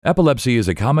Epilepsy is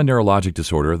a common neurologic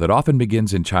disorder that often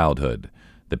begins in childhood.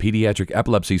 The Pediatric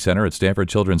Epilepsy Center at Stanford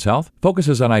Children's Health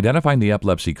focuses on identifying the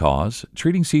epilepsy cause,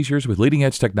 treating seizures with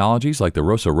leading-edge technologies like the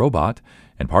ROSA robot,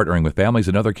 and partnering with families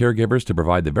and other caregivers to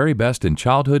provide the very best in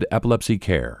childhood epilepsy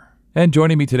care. And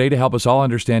joining me today to help us all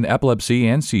understand epilepsy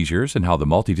and seizures and how the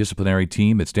multidisciplinary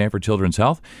team at Stanford Children's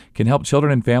Health can help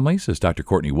children and families is Dr.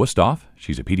 Courtney Wustoff.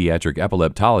 She's a pediatric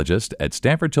epileptologist at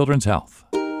Stanford Children's Health.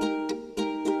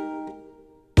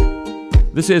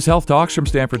 This is Health Talks from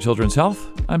Stanford Children's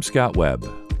Health. I'm Scott Webb.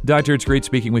 Doctor, it's great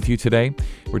speaking with you today.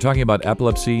 We're talking about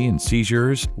epilepsy and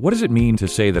seizures. What does it mean to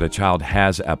say that a child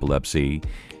has epilepsy?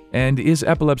 And is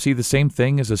epilepsy the same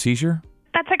thing as a seizure?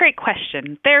 That's a great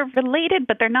question. They're related,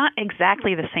 but they're not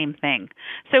exactly the same thing.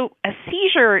 So a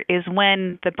seizure is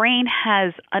when the brain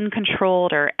has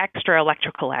uncontrolled or extra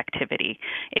electrical activity.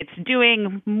 It's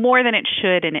doing more than it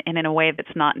should in a way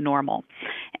that's not normal.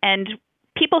 And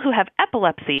people who have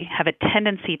epilepsy have a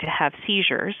tendency to have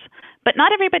seizures, but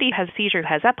not everybody who has a seizure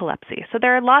has epilepsy. So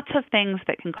there are lots of things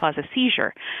that can cause a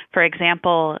seizure. For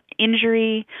example,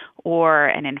 injury or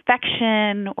an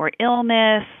infection or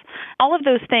illness. All of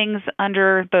those things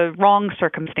under the wrong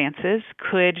circumstances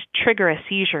could trigger a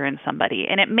seizure in somebody.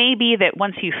 And it may be that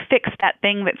once you fix that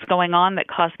thing that's going on that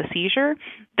caused the seizure,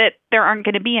 that there aren't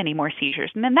going to be any more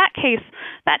seizures. And in that case,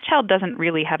 that child doesn't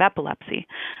really have epilepsy.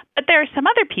 But there are some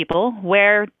other people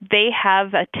where they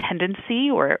have a tendency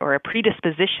or a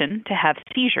predisposition to have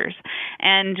seizures.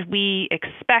 And we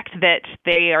expect that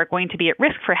they are going to be at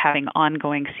risk for having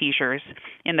ongoing seizures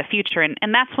in the future.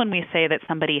 And that's when we say that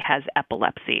somebody has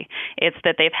epilepsy. It's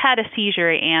that they've had a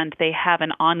seizure and they have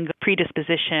an ongoing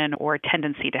predisposition or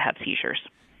tendency to have seizures.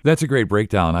 That's a great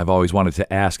breakdown. I've always wanted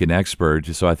to ask an expert,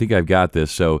 so I think I've got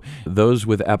this. So those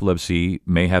with epilepsy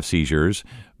may have seizures,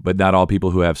 but not all people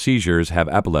who have seizures have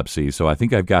epilepsy. So I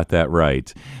think I've got that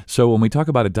right. So when we talk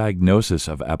about a diagnosis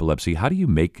of epilepsy, how do you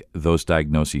make those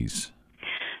diagnoses?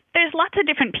 There's lots of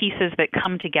different pieces that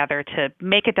come together to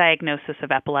make a diagnosis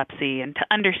of epilepsy and to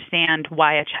understand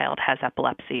why a child has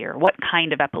epilepsy or what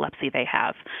kind of epilepsy they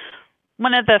have.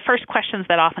 One of the first questions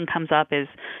that often comes up is,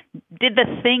 did the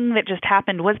thing that just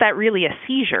happened, was that really a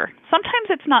seizure? Sometimes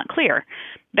it's not clear.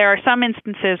 There are some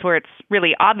instances where it's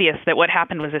really obvious that what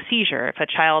happened was a seizure. If a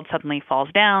child suddenly falls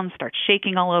down, starts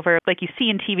shaking all over, like you see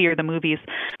in TV or the movies,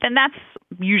 then that's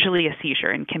usually a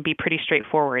seizure and can be pretty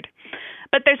straightforward.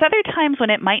 But there's other times when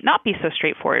it might not be so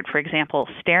straightforward. For example,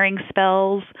 staring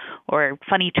spells or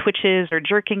funny twitches or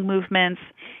jerking movements.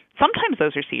 Sometimes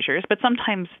those are seizures, but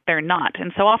sometimes they're not.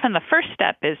 And so often the first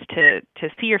step is to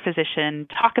see your physician,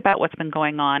 talk about what's been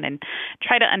going on, and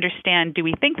try to understand, do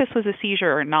we think this was a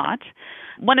seizure or not?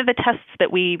 One of the tests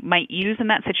that we might use in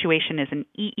that situation is an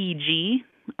EEG,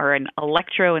 or an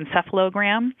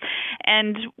electroencephalogram.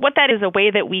 And what that is, a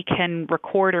way that we can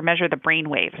record or measure the brain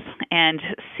waves and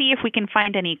see if we can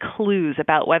find any clues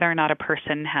about whether or not a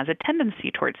person has a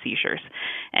tendency towards seizures.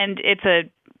 And it's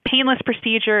a painless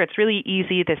procedure. It's really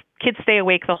easy. The kids stay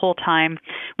awake the whole time.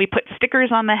 We put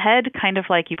stickers on the head, kind of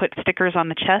like you put stickers on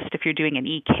the chest if you're doing an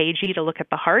EKG to look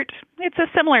at the heart. It's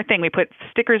a similar thing. We put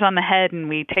stickers on the head and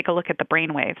we take a look at the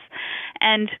brain waves.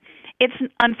 And it's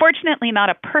unfortunately not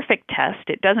a perfect test.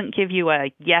 It doesn't give you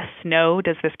a yes, no,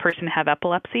 does this person have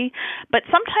epilepsy? But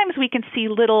sometimes we can see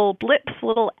little blips,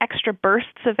 little extra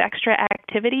bursts of extra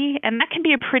activity, and that can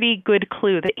be a pretty good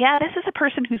clue that, yeah, this is a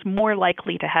person who's more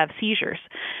likely to have seizures.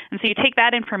 And so you take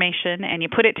that information and you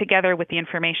put it together with the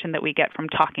information that we get from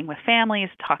talking with families,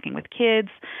 talking with kids,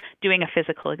 doing a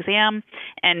physical exam,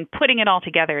 and putting it all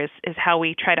together is how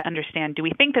we try to understand, do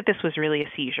we think that this was really a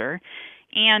seizure?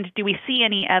 And do we see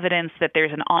any evidence that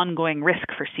there's an ongoing risk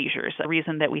for seizures, a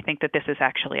reason that we think that this is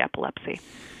actually epilepsy?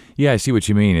 Yeah, I see what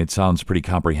you mean. It sounds pretty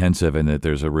comprehensive and that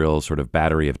there's a real sort of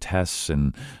battery of tests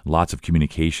and lots of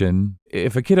communication.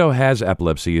 If a kiddo has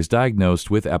epilepsy, is diagnosed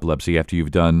with epilepsy after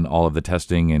you've done all of the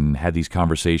testing and had these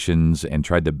conversations and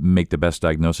tried to make the best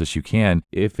diagnosis you can,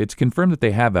 if it's confirmed that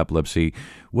they have epilepsy,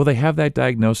 will they have that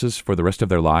diagnosis for the rest of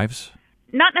their lives?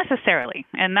 Not necessarily,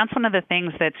 and that's one of the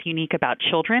things that's unique about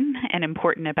children and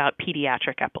important about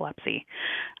pediatric epilepsy.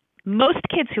 Most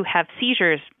kids who have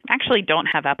seizures actually don't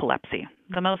have epilepsy.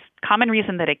 The most common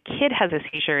reason that a kid has a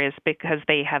seizure is because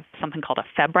they have something called a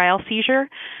febrile seizure,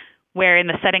 where in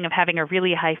the setting of having a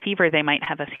really high fever, they might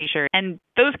have a seizure. And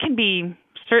those can be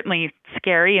certainly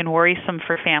scary and worrisome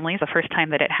for families the first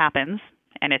time that it happens.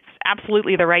 And it's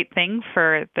absolutely the right thing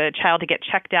for the child to get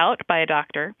checked out by a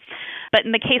doctor. But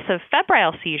in the case of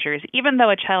febrile seizures, even though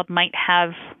a child might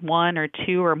have one or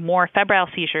two or more febrile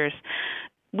seizures,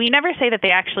 we never say that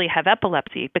they actually have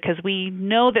epilepsy because we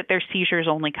know that their seizures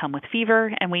only come with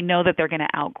fever and we know that they're going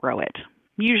to outgrow it.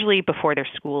 usually before their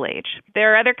school age.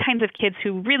 There are other kinds of kids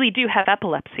who really do have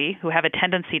epilepsy, who have a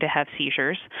tendency to have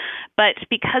seizures, but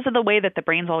because of the way that the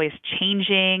brain's always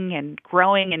changing and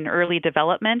growing in early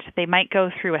development, they might go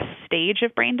through a stage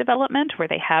of brain development where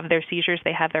they have their seizures,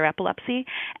 they have their epilepsy,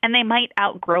 and they might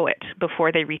outgrow it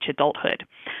before they reach adulthood.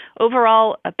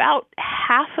 Overall, about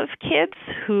half of kids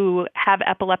who have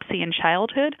epilepsy in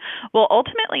childhood will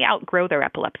ultimately outgrow their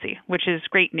epilepsy, which is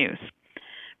great news.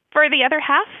 For the other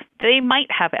half, they might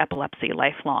have epilepsy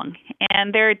lifelong.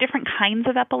 And there are different kinds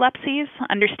of epilepsies.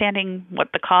 Understanding what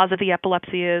the cause of the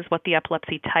epilepsy is, what the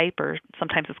epilepsy type, or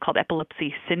sometimes it's called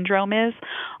epilepsy syndrome is,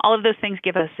 all of those things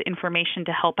give us information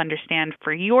to help understand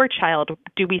for your child,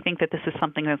 do we think that this is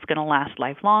something that's going to last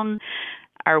lifelong?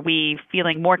 Are we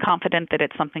feeling more confident that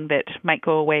it's something that might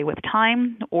go away with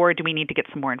time, or do we need to get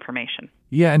some more information?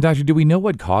 Yeah, and doctor, do we know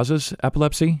what causes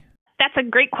epilepsy? That's a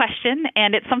great question,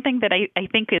 and it's something that I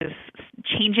think is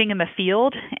changing in the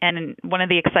field. And one of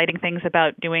the exciting things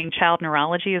about doing child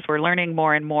neurology is we're learning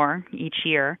more and more each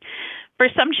year. For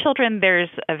some children, there's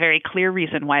a very clear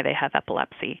reason why they have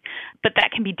epilepsy, but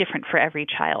that can be different for every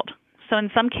child. So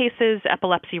in some cases,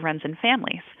 epilepsy runs in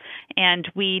families. And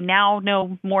we now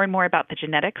know more and more about the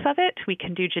genetics of it. We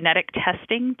can do genetic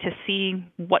testing to see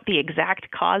what the exact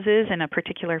cause is in a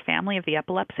particular family of the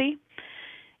epilepsy.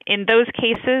 In those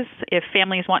cases, if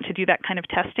families want to do that kind of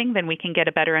testing, then we can get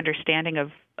a better understanding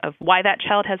of why that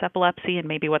child has epilepsy and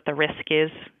maybe what the risk is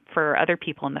for other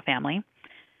people in the family.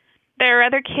 There are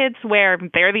other kids where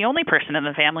they're the only person in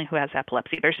the family who has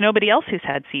epilepsy. There's nobody else who's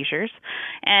had seizures.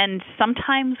 And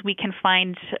sometimes we can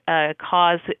find a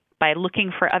cause by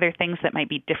looking for other things that might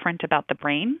be different about the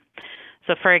brain.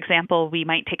 So, for example, we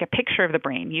might take a picture of the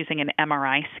brain using an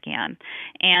MRI scan,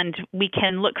 and we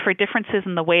can look for differences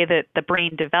in the way that the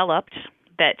brain developed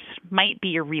that might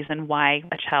be a reason why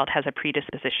a child has a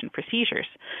predisposition for seizures.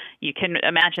 You can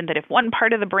imagine that if one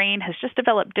part of the brain has just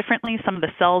developed differently, some of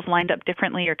the cells lined up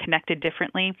differently or connected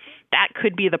differently, that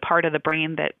could be the part of the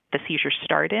brain that the seizures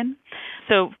start in.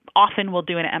 So often we'll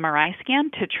do an MRI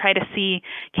scan to try to see,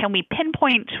 can we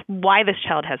pinpoint why this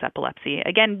child has epilepsy?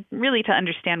 Again, really to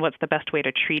understand what's the best way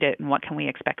to treat it and what can we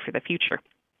expect for the future.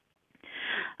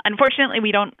 Unfortunately,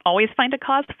 we don't always find a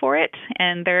cause for it,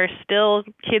 and there are still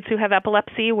kids who have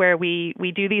epilepsy where we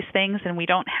do these things and we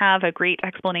don't have a great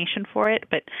explanation for it,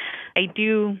 but I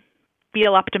do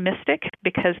feel optimistic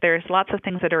because there's lots of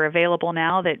things that are available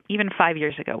now that even 5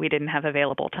 years ago we didn't have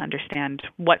available to understand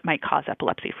what might cause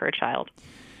epilepsy for a child.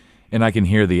 And I can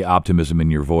hear the optimism in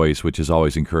your voice, which is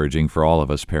always encouraging for all of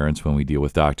us parents when we deal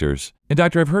with doctors. And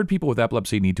doctor, I've heard people with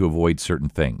epilepsy need to avoid certain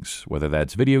things, whether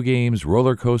that's video games,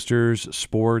 roller coasters,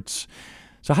 sports.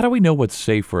 So how do we know what's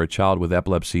safe for a child with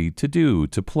epilepsy to do,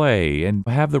 to play, and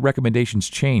have the recommendations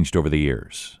changed over the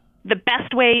years? The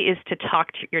best way is to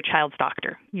talk to your child's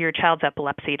doctor, your child's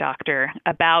epilepsy doctor,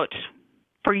 about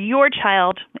for your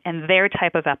child and their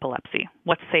type of epilepsy,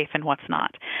 what's safe and what's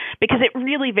not, because it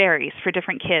really varies for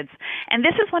different kids. And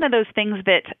this is one of those things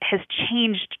that has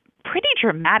changed pretty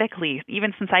dramatically,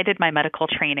 even since I did my medical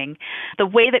training, the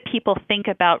way that people think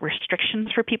about restrictions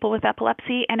for people with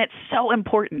epilepsy. And it's so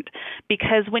important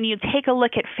because when you take a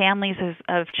look at families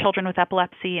of children with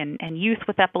epilepsy and youth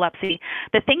with epilepsy,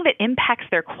 the thing that impacts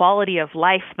their quality of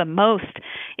life the most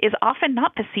is often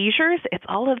not the seizures, it's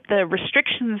all of the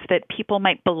restrictions that people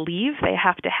might believe they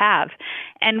have to have.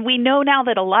 And we know now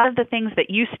that a lot of the things that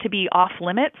used to be off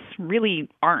limits really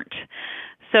aren't.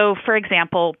 So, for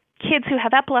example, kids who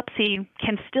have epilepsy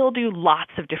can still do lots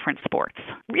of different sports,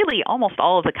 really almost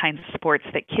all of the kinds of sports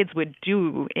that kids would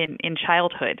do in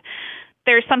childhood.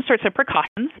 There are some sorts of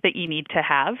precautions that you need to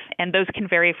have, and those can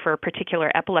vary for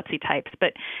particular epilepsy types.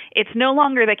 But it's no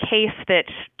longer the case that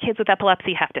kids with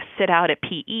epilepsy have to sit out at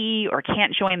PE or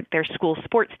can't join their school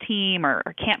sports team or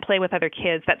can't play with other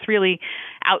kids. That's really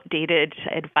outdated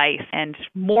advice. And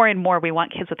more we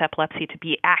want kids with epilepsy to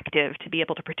be active, to be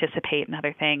able to participate in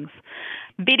other things.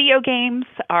 Video games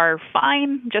are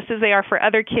fine, just as they are for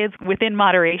other kids within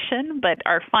moderation, but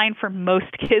are fine for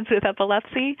most kids with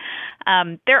epilepsy.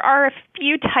 There are a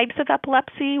few types of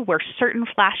epilepsy where certain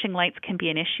flashing lights can be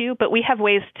an issue, but we have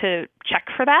ways to check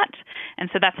for that. And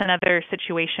so that's another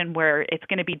situation where it's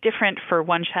going to be different for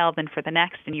one child than for the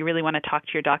next, and you really want to talk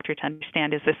to your doctor to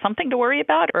understand, is this something to worry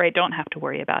about or I don't have to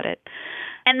worry about it?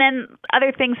 And then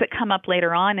other things that come up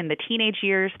later on in the teenage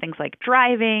years, things like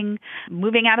driving,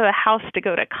 moving out of the house to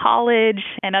go to college,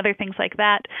 and other things like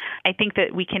that. I think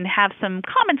that we can have some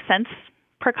common sense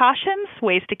precautions,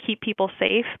 ways to keep people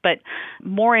safe, but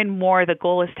more and more the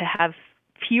goal is to have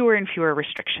fewer and fewer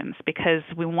restrictions because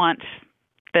we want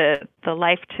the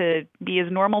life to be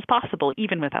as normal as possible,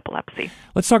 even with epilepsy.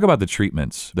 Let's talk about the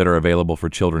treatments that are available for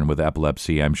children with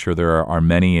epilepsy. I'm sure there are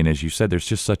many, and as you said, there's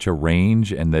just such a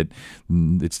range, and that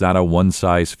it's not a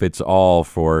one-size-fits-all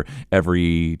for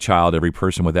every child, every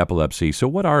person with epilepsy. So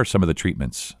what are some of the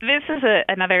treatments? This is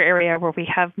another area where we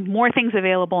have more things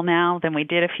available now than we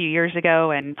did a few years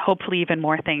ago, and hopefully even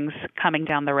more things coming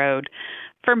down the road.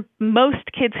 For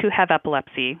most kids who have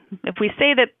epilepsy, if we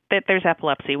say that there's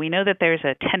epilepsy, we know that there's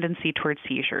a tendency towards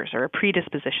seizures or a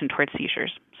predisposition towards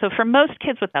seizures. So for most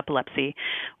kids with epilepsy,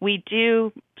 we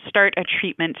do start a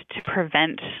treatment to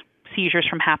prevent seizures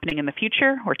from happening in the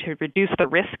future or to reduce the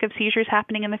risk of seizures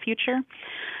happening in the future.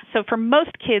 So for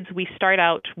most kids, we start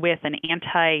out with an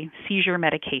anti-seizure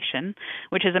medication,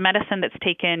 which is a medicine that's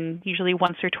taken usually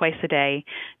once or twice a day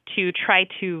to try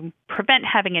to prevent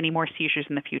having any more seizures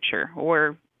in the future,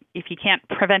 or if you can't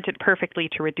prevent it perfectly,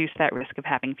 to reduce that risk of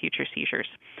having future seizures.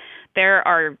 There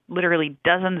are literally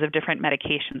dozens of different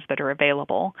medications that are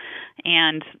available,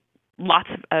 and lots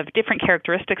of different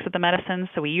characteristics of the medicine.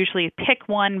 So we usually pick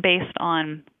one based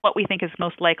on what we think is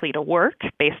most likely to work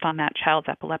based on that child's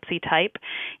epilepsy type,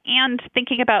 and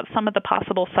thinking about some of the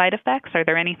possible side effects. Are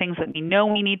there any things that we know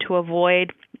we need to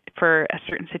avoid for a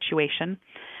certain situation?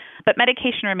 But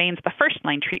medication remains the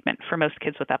first-line treatment for most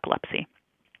kids with epilepsy.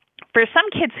 For some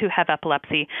kids who have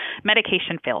epilepsy,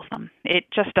 medication fails them. It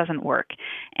just doesn't work.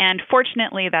 And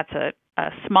fortunately, that's a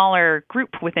smaller group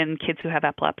within kids who have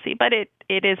epilepsy, but it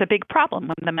is a big problem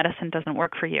when the medicine doesn't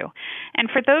work for you. And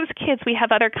for those kids, we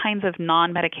have other kinds of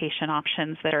non-medication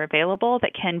options that are available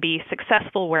that can be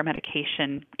successful where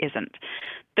medication isn't.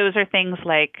 Those are things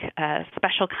like a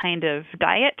special kind of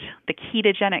diet. The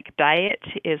ketogenic diet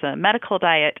is a medical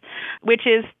diet, which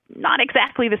is not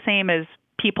exactly the same as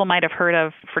people might have heard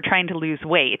of for trying to lose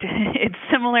weight. It's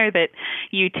similar that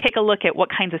you take a look at what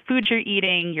kinds of foods you're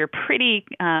eating. You're pretty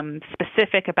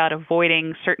specific about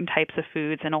avoiding certain types of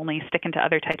foods and only sticking to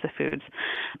other types of foods.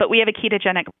 But we have a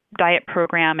ketogenic diet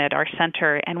program at our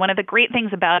center, and one of the great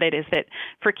things about it is that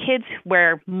for kids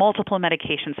where multiple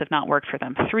medications have not worked for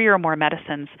them, 3 or more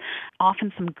medicines,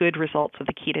 often some good results with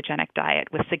the ketogenic diet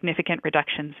with significant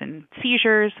reductions in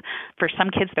seizures. For some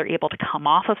kids, they're able to come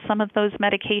off of some of those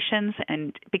medications,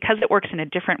 and because it works in a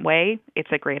different way, it's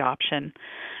a great option.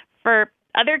 For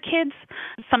other kids,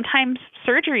 sometimes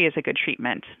surgery is a good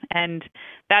treatment, and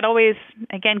that always,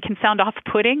 again, can sound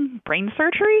off-putting, brain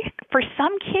surgery. For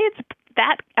some kids,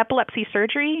 that epilepsy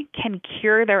surgery can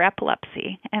cure their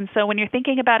epilepsy. And so when you're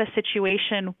thinking about a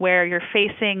situation where you're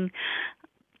facing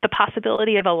the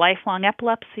possibility of a lifelong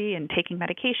epilepsy and taking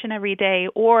medication every day,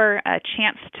 or a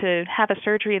chance to have a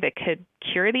surgery that could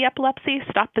cure the epilepsy,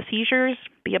 stop the seizures,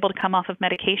 be able to come off of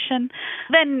medication,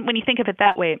 then when you think of it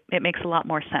that way, it makes a lot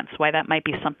more sense why that might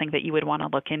be something that you would want to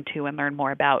look into and learn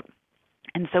more about.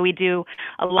 And so we do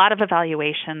a lot of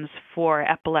evaluations for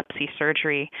epilepsy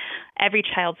surgery. Every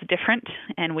child's different,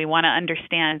 and we want to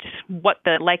understand what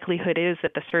the likelihood is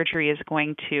that the surgery is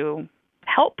going to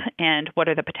help and what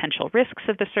are the potential risks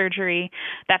of the surgery.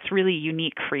 That's really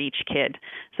unique for each kid.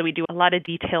 So we do a lot of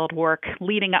detailed work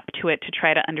leading up to it to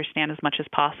try to understand as much as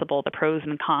possible the pros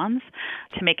and cons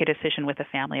to make a decision with the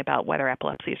family about whether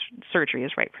epilepsy surgery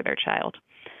is right for their child.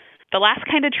 The last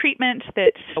kind of treatment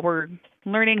that we're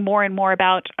learning more and more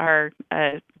about are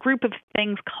a group of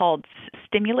things called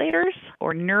stimulators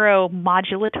or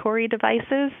neuromodulatory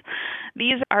devices.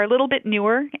 These are a little bit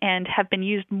newer and have been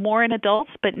used more in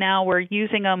adults, but now we're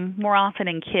using them more often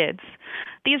in kids.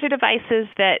 These are devices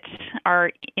that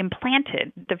are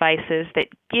implanted devices that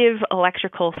give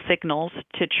electrical signals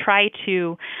to try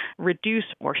to reduce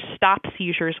or stop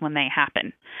seizures when they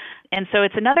happen. And so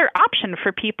it's another option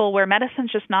for people where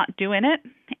medicine's just not doing it,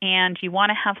 and you want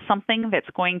to have something that's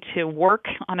going to work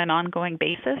on an ongoing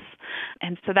basis.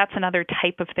 And so that's another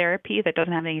type of therapy that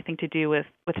doesn't have anything to do with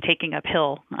taking a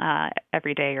pill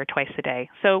every day or twice a day.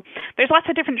 So there's lots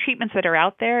of different treatments that are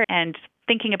out there, and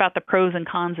thinking about the pros and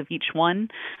cons of each one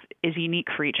is unique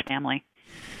for each family.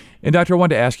 And Doctor, I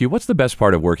wanted to ask you, what's the best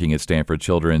part of working at Stanford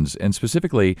Children's? And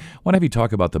specifically, I want to have you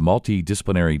talk about the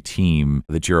multidisciplinary team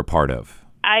that you're a part of.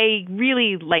 I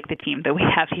really like the team that we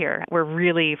have here. We're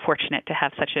really fortunate to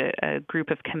have such a group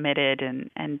of committed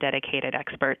and dedicated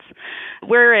experts.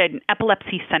 We're an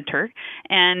epilepsy center,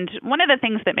 and one of the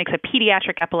things that makes a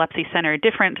pediatric epilepsy center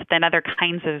different than other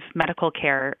kinds of medical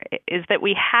care is that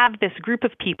we have this group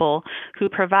of people who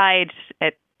provide,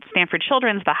 at Stanford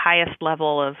Children's the highest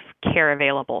level of care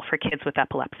available for kids with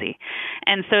epilepsy.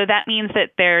 And so that means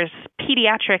that there's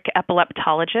pediatric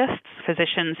epileptologists,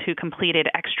 physicians who completed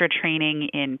extra training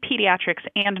in pediatrics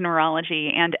and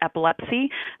neurology and epilepsy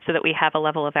so that we have a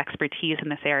level of expertise in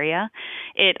this area.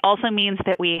 It also means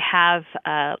that we have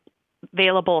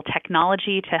available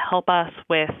technology to help us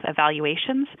with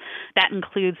evaluations. That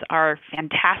includes our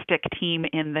fantastic team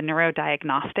in the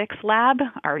neurodiagnostics lab,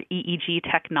 our EEG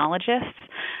technologists.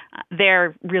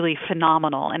 They're really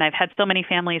phenomenal. And I've had so many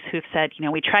families who've said,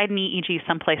 we tried an EEG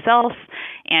someplace else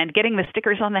and getting the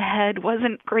stickers on the head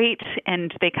wasn't great.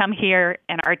 And they come here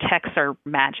and our techs are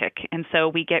magic. And so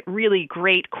we get really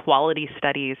great quality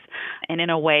studies and in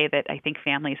a way that I think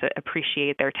families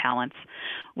appreciate their talents.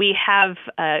 We have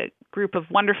a group of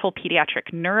wonderful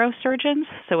pediatric neurosurgeons.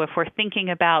 So if we're thinking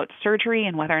about surgery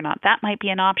and whether or not that might be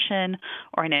an option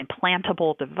or an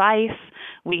implantable device,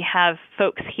 we have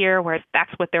folks here where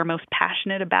that's what they're most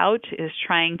passionate about, is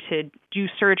trying to do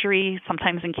surgery,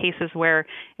 sometimes in cases where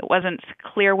it wasn't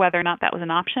clear whether or not that was an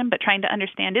option, but trying to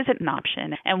understand, is it an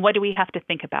option? And what do we have to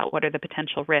think about? What are the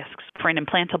potential risks for an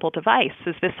implantable device?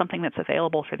 Is this something that's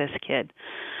available for this kid?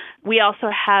 We also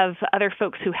have other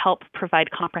folks who help provide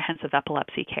comprehensive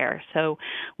epilepsy care. So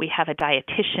we have a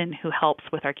dietitian who helps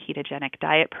with our ketogenic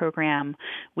diet program.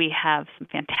 We have some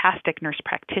fantastic nurse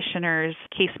practitioners,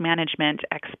 case management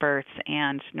experts,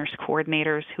 and nurse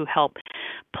coordinators who help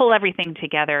pull everything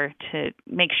together to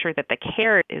make sure that the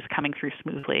care is coming through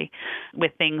smoothly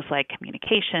with things like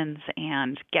communications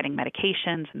and getting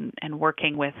medications and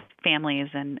working with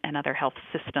families and other health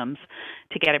systems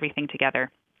to get everything together.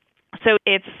 So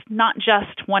it's not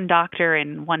just one doctor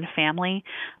and one family.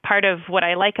 Part of what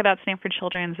I like about Stanford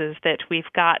Children's is that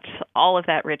we've got all of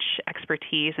that rich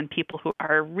expertise and people who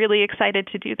are really excited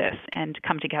to do this and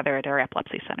come together at our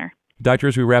epilepsy center. Doctor,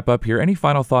 as we wrap up here, any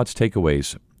final thoughts,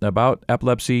 takeaways about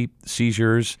epilepsy,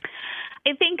 seizures?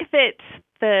 I think that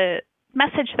the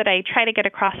message that I try to get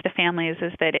across to families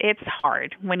is that it's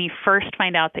hard when you first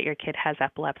find out that your kid has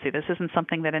epilepsy. This isn't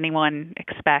something that anyone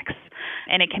expects,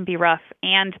 and it can be rough.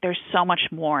 And there's so much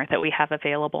more that we have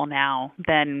available now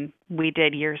than we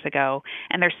did years ago,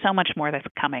 and there's so much more that's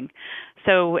coming.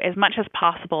 So as much as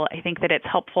possible, I think that it's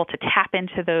helpful to tap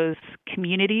into those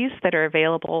communities that are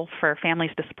available for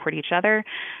families to support each other,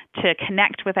 to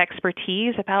connect with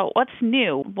expertise about what's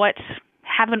new, what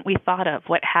haven't we thought of,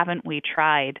 what haven't we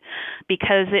tried?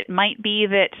 Because it might be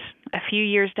that a few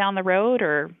years down the road,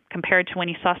 or compared to when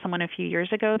you saw someone a few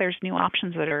years ago, there's new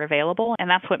options that are available, and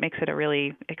that's what makes it a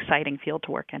really exciting field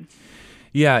to work in.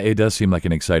 Yeah, it does seem like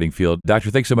an exciting field.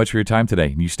 Doctor, thanks so much for your time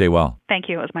today. You stay well. Thank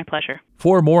you. It was my pleasure.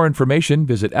 For more information,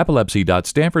 visit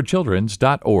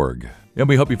epilepsy.stanfordchildrens.org. And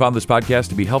we hope you found this podcast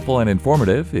to be helpful and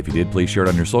informative. If you did, please share it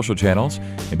on your social channels.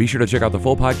 And be sure to check out the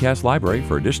full podcast library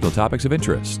for additional topics of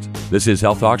interest. This is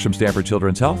Health Talks from Stanford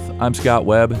Children's Health. I'm Scott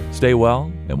Webb. Stay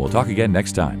well, and we'll talk again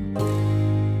next time.